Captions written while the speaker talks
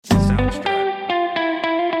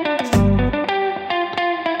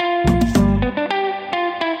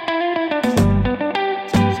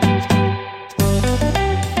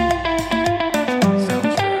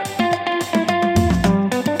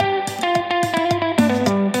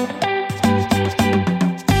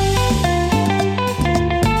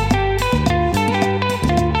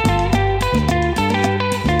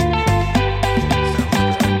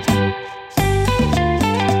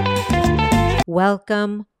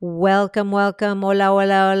Welcome, welcome, welcome. Hola,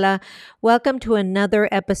 hola, hola. Welcome to another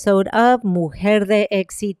episode of Mujer de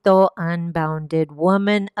Éxito Unbounded,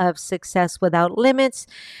 Woman of Success Without Limits.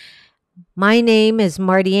 My name is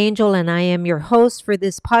Marty Angel and I am your host for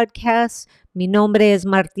this podcast. Mi nombre es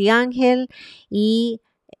Marty Ángel y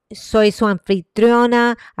soy su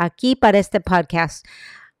anfitriona aquí para este podcast.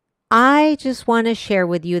 I just want to share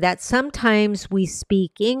with you that sometimes we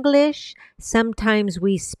speak English, sometimes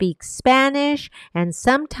we speak Spanish, and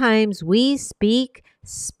sometimes we speak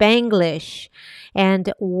Spanglish.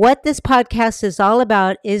 And what this podcast is all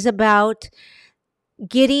about is about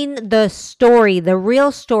getting the story, the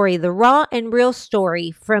real story, the raw and real story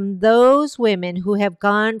from those women who have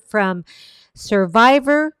gone from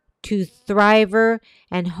survivor to thriver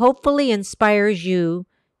and hopefully inspires you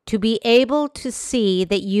to be able to see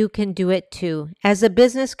that you can do it too. As a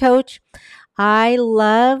business coach, I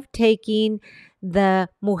love taking the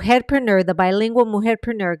mujerpreneur, the bilingual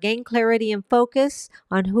mujerpreneur, gain clarity and focus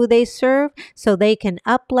on who they serve so they can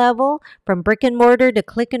up level from brick and mortar to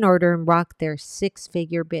click and order and rock their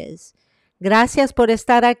six-figure biz. Gracias por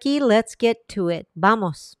estar aquí. Let's get to it.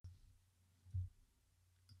 Vamos.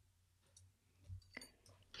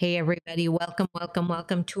 Hey everybody,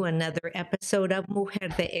 welcome to another episode of Mujer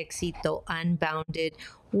de Éxito Unbounded,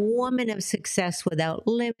 Woman of Success Without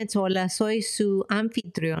Limits. Hola, soy su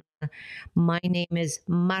anfitriona. My name is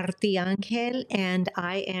Marty Ángel and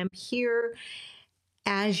I am here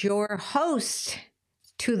as your host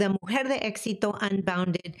to the Mujer de Éxito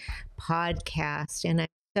Unbounded podcast. And I'm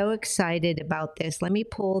so excited about this. Let me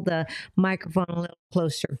pull the microphone a little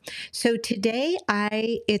closer. So today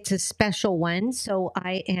it's a special one. So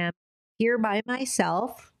I am here by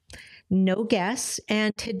myself, no guests.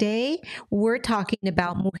 And today we're talking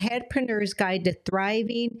about MujerPreneur's Guide to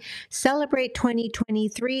Thriving, Celebrate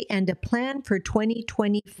 2023, and a plan for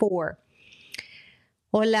 2024.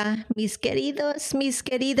 Hola, mis queridos, mis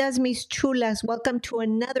queridas, mis chulas. Welcome to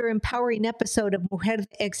another empowering episode of Mujer de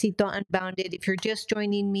Éxito Unbounded. If you're just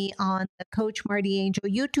joining me on the Coach Marty Angel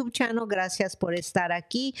YouTube channel, gracias por estar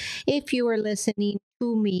aquí. If you are listening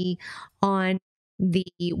to me on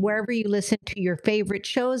wherever you listen to your favorite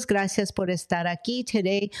shows, gracias por estar aquí.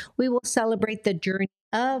 Today, we will celebrate the journey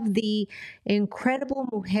of the incredible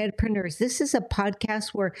mujerpreneurs. This is a podcast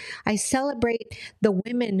where I celebrate the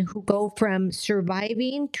women who go from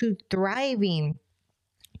surviving to thriving.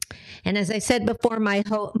 And as I said before, my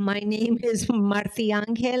name is Marty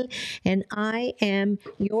Ángel, and I am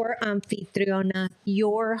your anfitriona,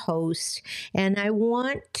 your host. And I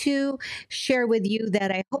want to share with you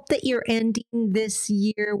that I hope that you're ending this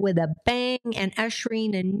year with a bang and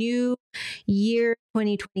ushering a new year,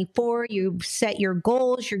 2024. You've set your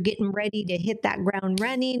goals. You're getting ready to hit that ground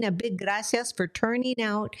running. A big gracias for turning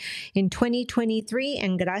out in 2023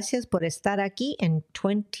 and gracias por estar aquí en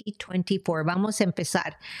 2024. Vamos a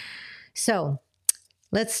empezar. So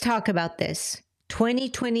let's talk about this.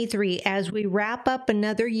 2023, as we wrap up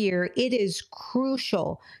another year, it is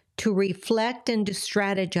crucial to reflect and to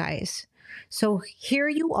strategize. So here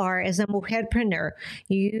you are as a mujerpreneur.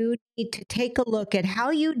 You need to take a look at how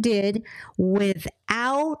you did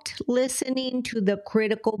without listening to the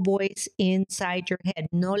critical voice inside your head.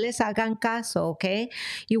 No les hagan caso, okay?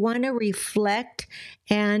 You want to reflect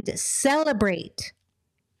and celebrate.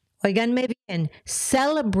 Oiganme bien,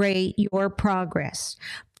 celebrate your progress.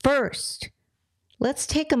 First, let's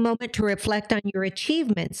take a moment to reflect on your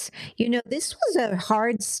achievements. You know, this was a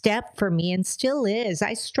hard step for me and still is.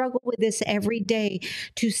 I struggle with this every day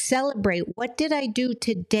to celebrate. What did I do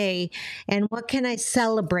today and what can I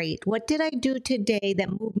celebrate? What did I do today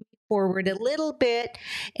that moved me forward a little bit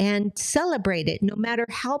and celebrate it, no matter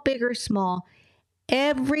how big or small?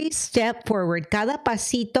 Every step forward, cada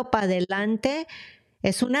pasito para adelante,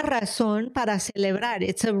 es una razón para celebrar.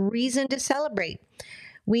 It's a reason to celebrate.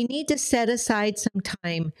 We need to set aside some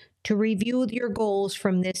time to review your goals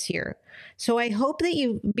from this year. So I hope that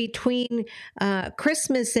you, between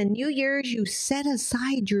Christmas and New Year's, you set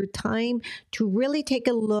aside your time to really take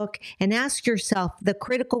a look and ask yourself the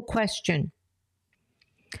critical question.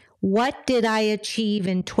 What did I achieve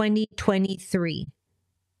in 2023?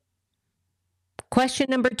 Question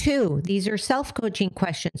number 2, these are self-coaching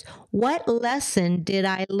questions. What lesson did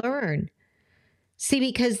I learn? See,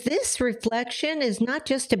 because this reflection is not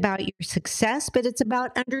just about your success, but it's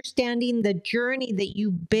about understanding the journey that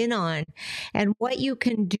you've been on and what you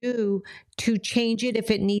can do to change it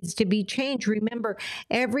if it needs to be changed. Remember,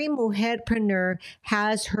 every mujerpreneur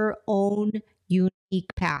has her own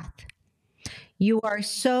unique path. You are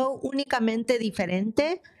so únicamente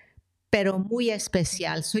diferente, pero muy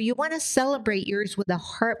especial. So you want to celebrate yours with a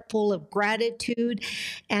heart full of gratitude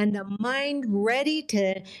and a mind ready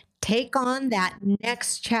to take on that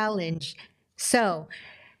next challenge. So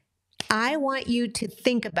I want you to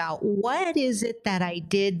think about, what is it that I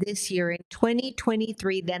did this year in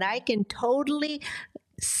 2023 that I can totally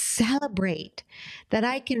celebrate, that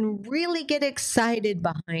I can really get excited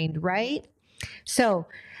behind, right? So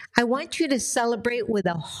I want you to celebrate with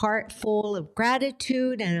a heart full of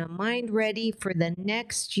gratitude and a mind ready for the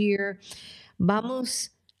next year. Vamos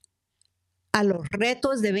a los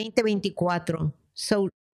retos de 2024. So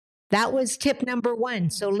that was tip number 1.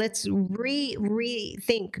 So let's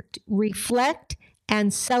rethink, reflect,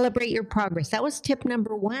 and celebrate your progress. That was tip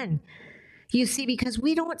number 1. You see, because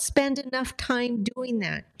we don't spend enough time doing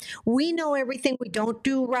that. We know everything we don't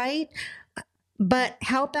do right, but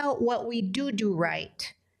how about what we do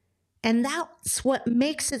right? And that's what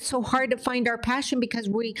makes it so hard to find our passion, because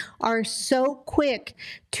we are so quick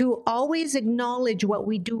to always acknowledge what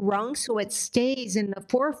we do wrong so it stays in the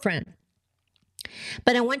forefront.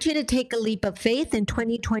 But I want you to take a leap of faith in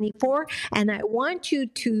 2024, and I want you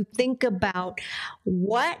to think about,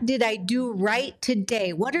 what did I do right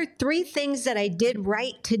today? What are 3 things that I did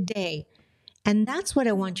right today? And that's what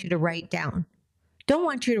I want you to write down. Don't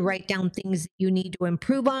want you to write down things that you need to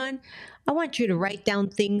improve on. I want you to write down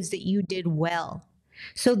things that you did well,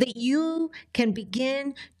 so that you can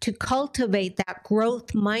begin to cultivate that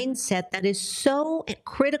growth mindset that is so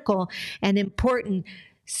critical and important.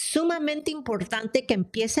 Sumamente importante que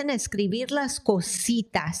empiecen a escribir las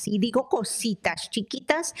cositas, y digo cositas,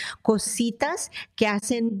 chiquitas cositas que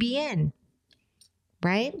hacen bien.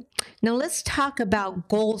 Right? Now let's talk about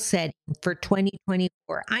goal setting for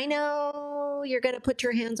 2024. I know you're going to put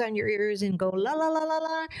your hands on your ears and go, la, la, la, la,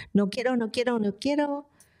 la, no quiero, no quiero, no quiero.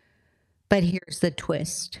 But here's the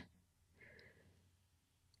twist.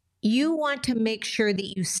 You want to make sure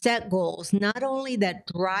that you set goals not only that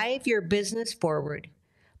drive your business forward,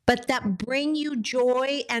 but that bring you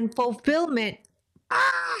joy and fulfillment.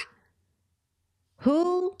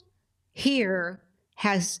 Who here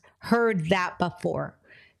has heard that before?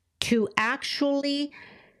 To actually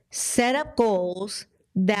set up goals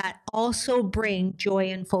that also bring joy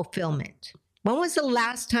and fulfillment. When was the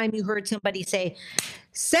last time you heard somebody say,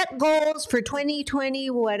 set goals for 2020,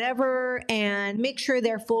 whatever, and make sure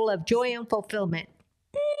they're full of joy and fulfillment?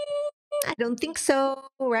 I don't think so,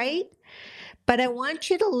 right? But I want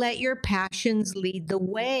you to let your passions lead the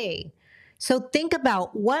way. So think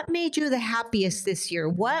about, what made you the happiest this year?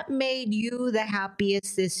 What made you the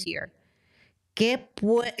happiest this year? ¿Qué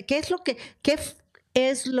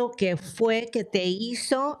es lo que fue que te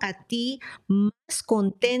hizo a ti más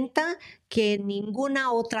contenta que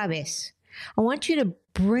ninguna otra vez? I want you to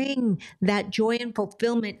bring that joy and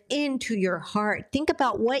fulfillment into your heart. Think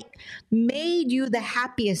about what made you the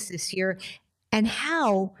happiest this year, and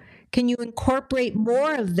how can you incorporate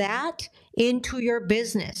more of that into your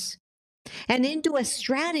business and into a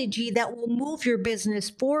strategy that will move your business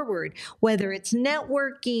forward, whether it's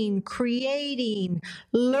networking, creating,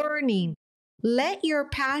 learning. Let your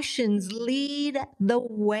passions lead the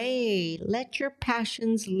way. Let your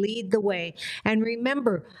passions lead the way. And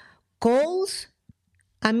remember, goals,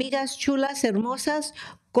 amigas chulas, hermosas,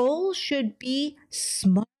 goals should be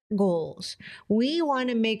smart goals. We want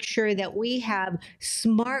to make sure that we have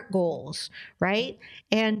smart goals, right?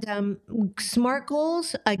 And smart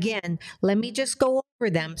goals, again, let me just go over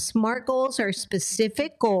them. Smart goals are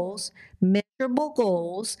specific goals, measurable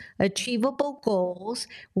goals, achievable goals,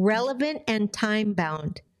 relevant, and time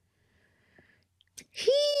bound.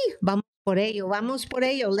 Vamos por ello, vamos por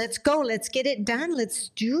ello. Let's go, let's get it done. Let's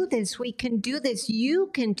do this. We can do this.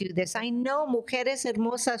 You can do this. I know, mujeres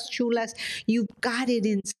hermosas, chulas, you've got it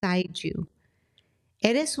inside you.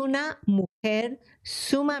 Eres una mujer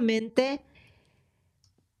sumamente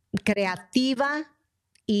creativa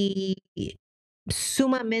y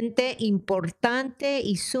sumamente importante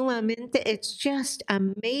y sumamente, it's just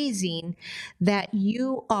amazing that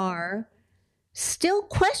you are still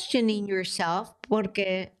questioning yourself,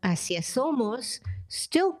 porque así somos,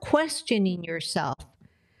 still questioning yourself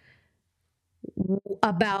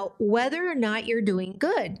about whether or not you're doing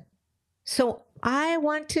good. So I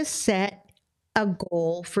want to set a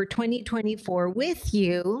goal for 2024 with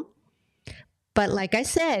you. But like I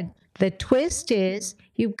said, the twist is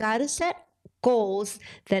you've got to set goals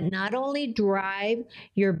that not only drive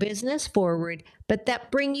your business forward, but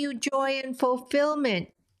that bring you joy and fulfillment.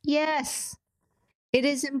 Yes, it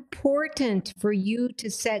is important for you to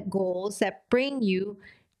set goals that bring you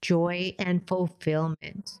joy and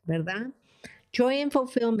fulfillment, ¿verdad? Joy and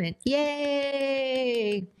fulfillment.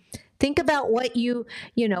 Yay! Think about what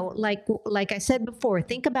like I said before,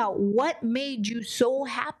 think about what made you so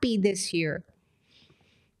happy this year.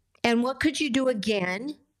 And what could you do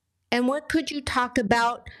again? And what could you talk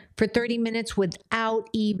about for 30 minutes without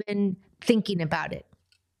even thinking about it?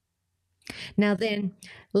 Now, then,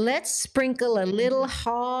 let's sprinkle a little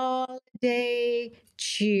holiday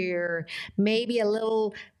cheer, maybe a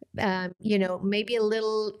little, maybe a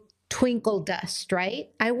little twinkle dust, right?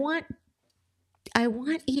 I want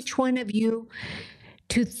each one of you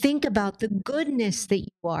to think about the goodness that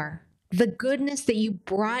you are, the goodness that you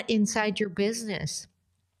brought inside your business.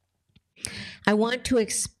 I want to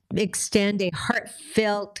extend a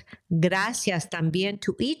heartfelt gracias también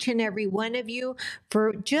to each and every one of you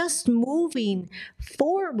for just moving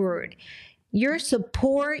forward. Your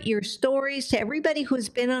support, your stories, to everybody who's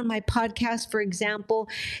been on my podcast, for example,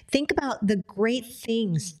 think about the great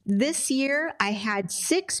things. This year, I had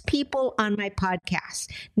 6 people on my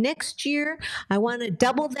podcast. Next year, I want to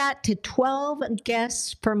double that to 12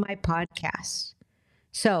 guests for my podcast.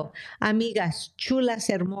 So, amigas, chulas,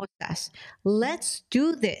 hermosas, let's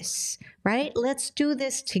do this, right? Let's do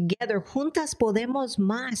this together. Juntas podemos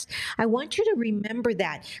más. I want you to remember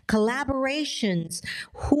that. Collaborations,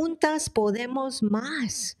 juntas podemos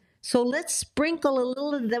más. So let's sprinkle a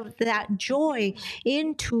little of that joy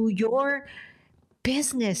into your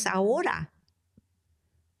business ahora.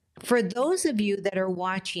 For those of you that are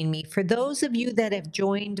watching me, for those of you that have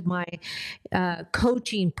joined my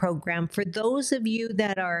coaching program, for those of you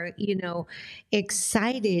that are,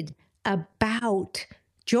 excited about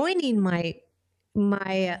joining my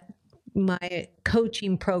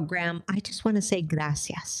coaching program, I just want to say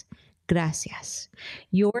gracias. Gracias.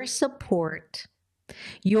 Your support,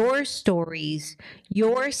 your stories,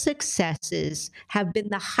 your successes have been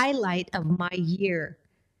the highlight of my year.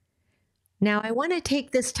 Now, I want to take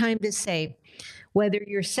this time to say, whether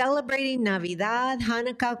you're celebrating Navidad,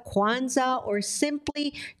 Hanukkah, Kwanzaa, or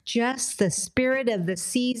simply just the spirit of the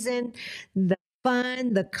season, the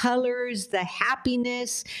fun, the colors, the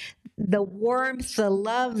happiness, the warmth, the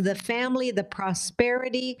love, the family, the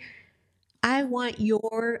prosperity, my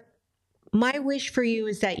wish for you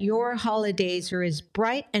is that your holidays are as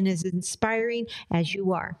bright and as inspiring as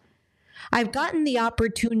you are. I've gotten the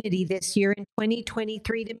opportunity this year in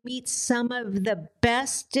 2023 to meet some of the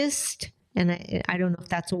bestest, and I don't know if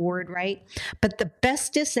that's a word, right? But the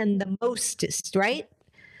bestest and the mostest, right?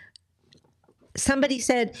 Somebody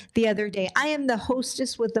said the other day, I am the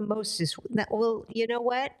hostess with the mostest. Well, you know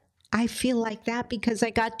what? I feel like that because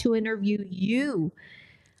I got to interview you.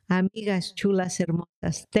 Amigas chulas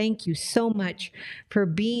hermosas, thank you so much for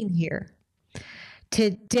being here.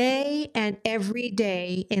 Today and every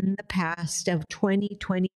day in the past of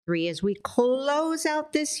 2023, as we close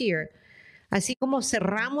out this year, así como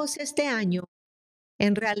cerramos este año,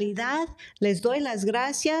 en realidad les doy las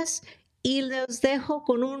gracias y los dejo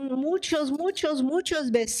con muchos, muchos, muchos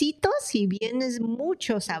besitos y vienes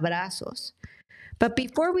muchos abrazos. But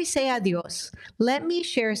before we say adios, let me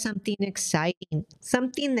share something exciting,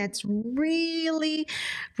 something that's really,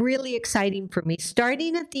 really exciting for me.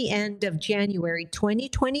 Starting at the end of January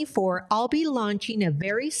 2024, I'll be launching a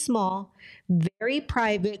very small, very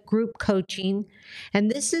private group coaching.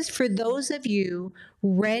 And this is for those of you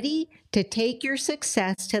ready to take your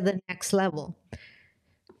success to the next level.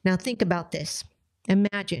 Now think about this.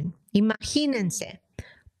 Imagínense,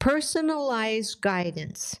 personalized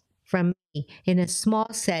guidance from me in a small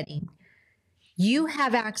setting. You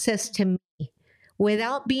have access to me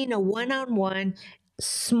without being a one-on-one,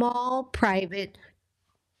 small, private,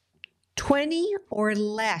 20 or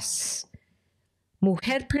less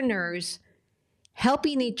mujerpreneurs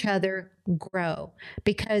helping each other grow,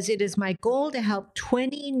 because it is my goal to help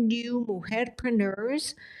 20 new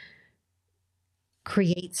mujerpreneurs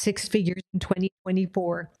create 6 figures in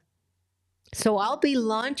 2024. So I'll be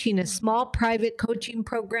launching a small private coaching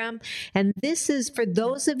program. And this is for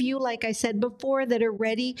those of you, like I said before, that are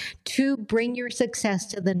ready to bring your success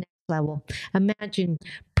to the next level. Imagine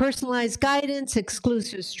personalized guidance,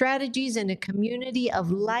 exclusive strategies, and a community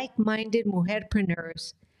of like-minded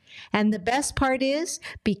mujerpreneurs. And the best part is,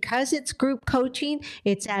 because it's group coaching,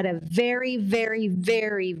 it's at a very, very,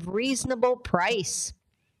 very reasonable price.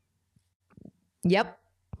 Yep.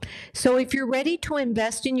 So if you're ready to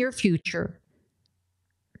invest in your future,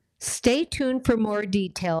 stay tuned for more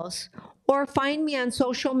details or find me on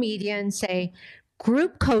social media and say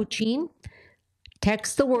group coaching.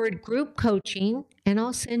 Text the word group coaching and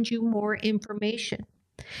I'll send you more information.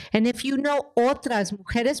 And if you know otras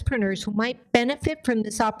mujerespreneurs who might benefit from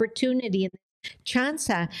this opportunity and chance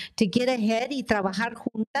to get ahead y trabajar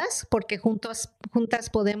juntas, porque juntas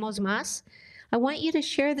podemos más, I want you to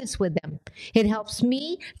share this with them. It helps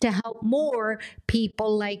me to help more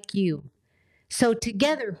people like you. So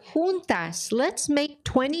together, juntas, let's make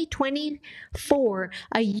 2024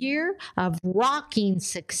 a year of rocking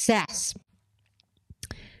success.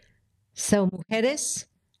 So, mujeres,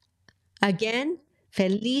 again,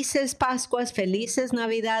 felices Pascuas, felices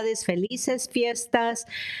Navidades, felices fiestas.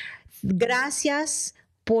 Gracias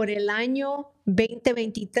por el año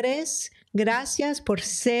 2023. Gracias por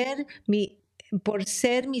ser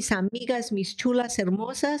mis amigas, mis chulas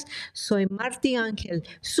hermosas. Soy Marti Ángel,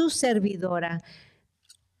 su servidora,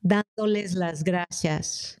 dándoles las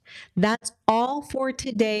gracias. That's all for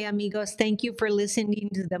today, amigos. Thank you for listening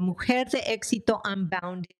to the Mujer de Éxito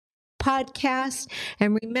Unbounded podcast.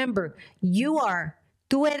 And remember,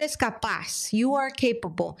 tú eres capaz, you are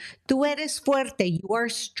capable, tú eres fuerte, you are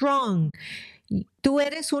strong, tú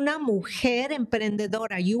eres una mujer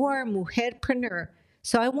emprendedora, you are a mujerpreneur.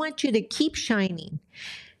 So I want you to keep shining,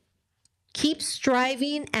 keep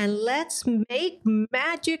striving, and let's make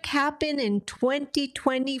magic happen in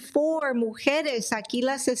 2024. Mujeres, aquí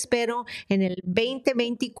las espero en el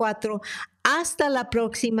 2024. Hasta la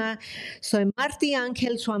próxima. Soy Marti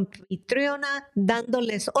Ángel, su anfitriona,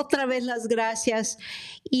 dándoles otra vez las gracias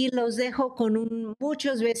y los dejo con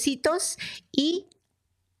muchos besitos y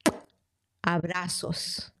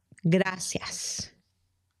abrazos. Gracias.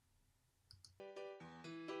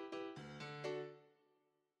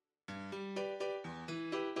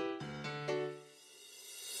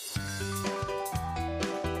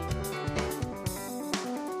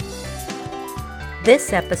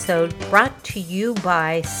 This episode brought to you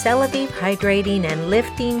by Celavive Hydrating and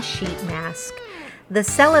Lifting Sheet Mask. The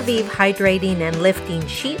Celavive Hydrating and Lifting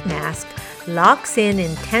Sheet Mask locks in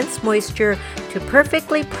intense moisture to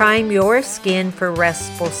perfectly prime your skin for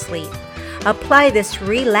restful sleep. Apply this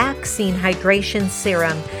relaxing hydration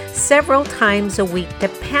serum several times a week to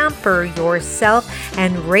pamper yourself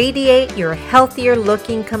and radiate your healthier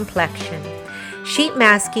looking complexion. Sheet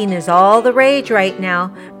masking is all the rage right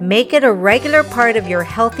now. Make it a regular part of your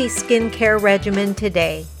healthy skincare regimen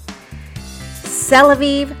today.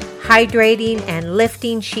 Celavive Hydrating and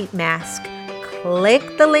Lifting Sheet Mask.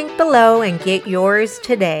 Click the link below and get yours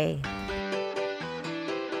today.